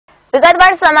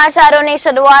વિગતવાર સમાચારોની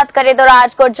શરૂઆત કરીએ તો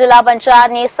રાજકોટ જિલ્લા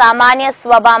પંચાયતની સામાન્ય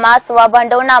સભામાં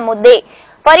સ્વભંડોળના મુદ્દે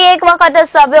ફરી એક વખત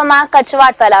સભ્યોમાં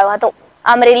કચવાટ ફેલાયો હતો।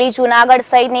 અમરેલી, જૂનાગઢ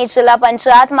સહિતની જિલ્લા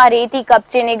પંચાયતમાં રેતી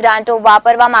કબજેની ગ્રાન્ટો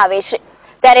વાપરવામાં આવે છે,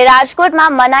 ત્યારે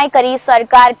રાજકોટમાં મનાઈ કરી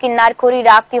સરકાર કિન્નારખોરી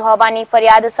રાખતી હોવાની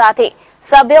ફરિયાદ સાથે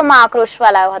સભ્યોમાં આક્રોશ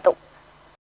ફેલાયો હતો।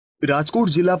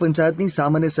 રાજકોટ જિલ્લા પંચાયતની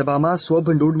સામાન્ય સભામાં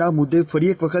સ્વભંડોળના મુદ્દે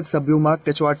ફરી એક વખત સભ્યોમાં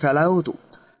કચવાટ ફેલાયો હતો।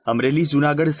 અમરેલી,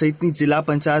 જૂનાગઢ સહિતની જિલ્લા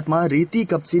પંચાયતમાં રેતી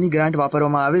કબજેની ગ્રાન્ટ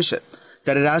વાપરવામાં આવે છે,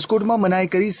 ત્યારે રાજકોટમાં મનાઈ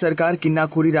કરી સરકાર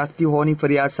કિન્નાખોરી રાખતી હોવાની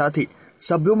ફરિયાદ સાથે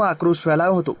સભ્યોમાં આક્રોશ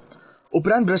ફેલાયો હતો।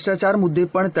 ઉપરાંત ભ્રષ્ટાચાર મુદ્દે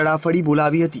પણ તડાફડી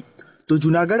બોલાવી હતી। તો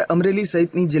જૂનાગઢ, અમરેલી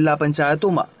સહિતની જિલ્લા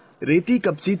પંચાયતોમાં રેતી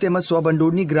કબજી તેમજ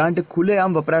સ્વભંડોળની ગ્રાન્ટ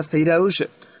ખુલ્લેઆમ વપરાશ થઈ રહ્યો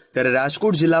છે, ત્યારે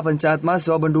રાજકોટ જિલ્લા પંચાયતમાં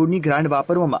સ્વભંડોળની ગ્રાન્ટ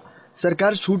વાપરવામાં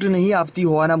સરકાર છૂટ નહીં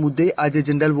આપતી હોવાના મુદ્દે આજે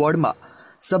જનરલ વોર્ડમાં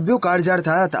સભ્યો કાળઝાળ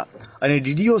થયા હતા અને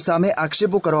ડીડીઓ સામે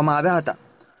આક્ષેપો કરવામાં આવ્યા હતા।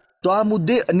 તો આ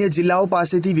મુદ્દે અન્ય જિલ્લાઓ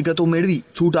પાસેથી વિગતો મેળવી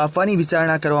છૂટ આપવાની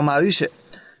વિચારણા કરવામાં આવી છે।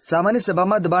 સામાન્ય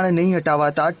સભામાં દબાણ નહીં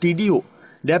હટાવાતા ટીડીઓ,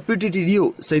 ડેપ્યુટી ટીડીઓ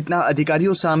સહિતના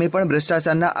અધિકારીઓ સામે પણ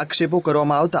ભ્રષ્ટાચારના આક્ષેપો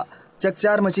કરવામાં આવતા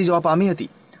ચકચાર મચી જવા પામી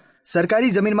હતી।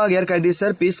 સરકારી જમીનમાં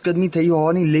ગેરકાયદેસર પેશકદમી થઈ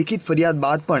હોવાની લેખિત ફરિયાદ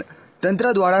બાદ પણ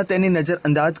તંત્ર દ્વારા તેને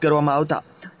નજરઅંદાજ કરવામાં આવતા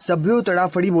સભ્યોએ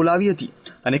તડાફડી બોલાવી હતી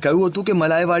અને કહ્યું હતું કે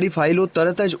મલાઈવાળી ફાઇલો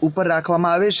તરત જ ઉપર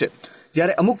રાખવામાં આવે છે,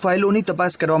 જ્યારે અમુક ફાઇલોની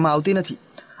તપાસ કરવામાં આવતી નથી।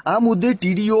 આ મુદ્દે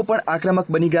ટીડીઓ પણ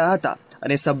આક્રમક બની ગયા હતા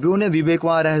અને સભ્યોને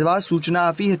વિવેકમાં રહેવા સૂચના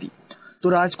આપી હતી।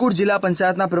 તો રાજકોટ જિલ્લા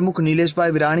પંચાયતના પ્રમુખ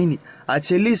નિલેશભાઈ વિરાણીની આ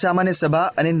છેલ્લી સામાન્ય સભા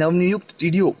અને નવનિયુક્ત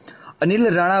ટીડીઓ અનિલ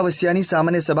રાણાવસિયાની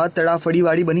સામાન્ય સભા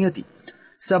તડાફડીવાળી બની હતી।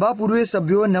 સભા પૂર્વે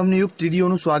સભ્યોએ નવનિયુક્ત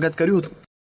ટીડીઓનું સ્વાગત કર્યું હતું।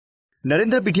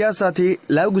 નરેન્દ્ર પીઠિયા સાથે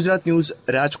લાઈવ ગુજરાત ન્યૂઝ,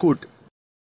 રાજકોટ।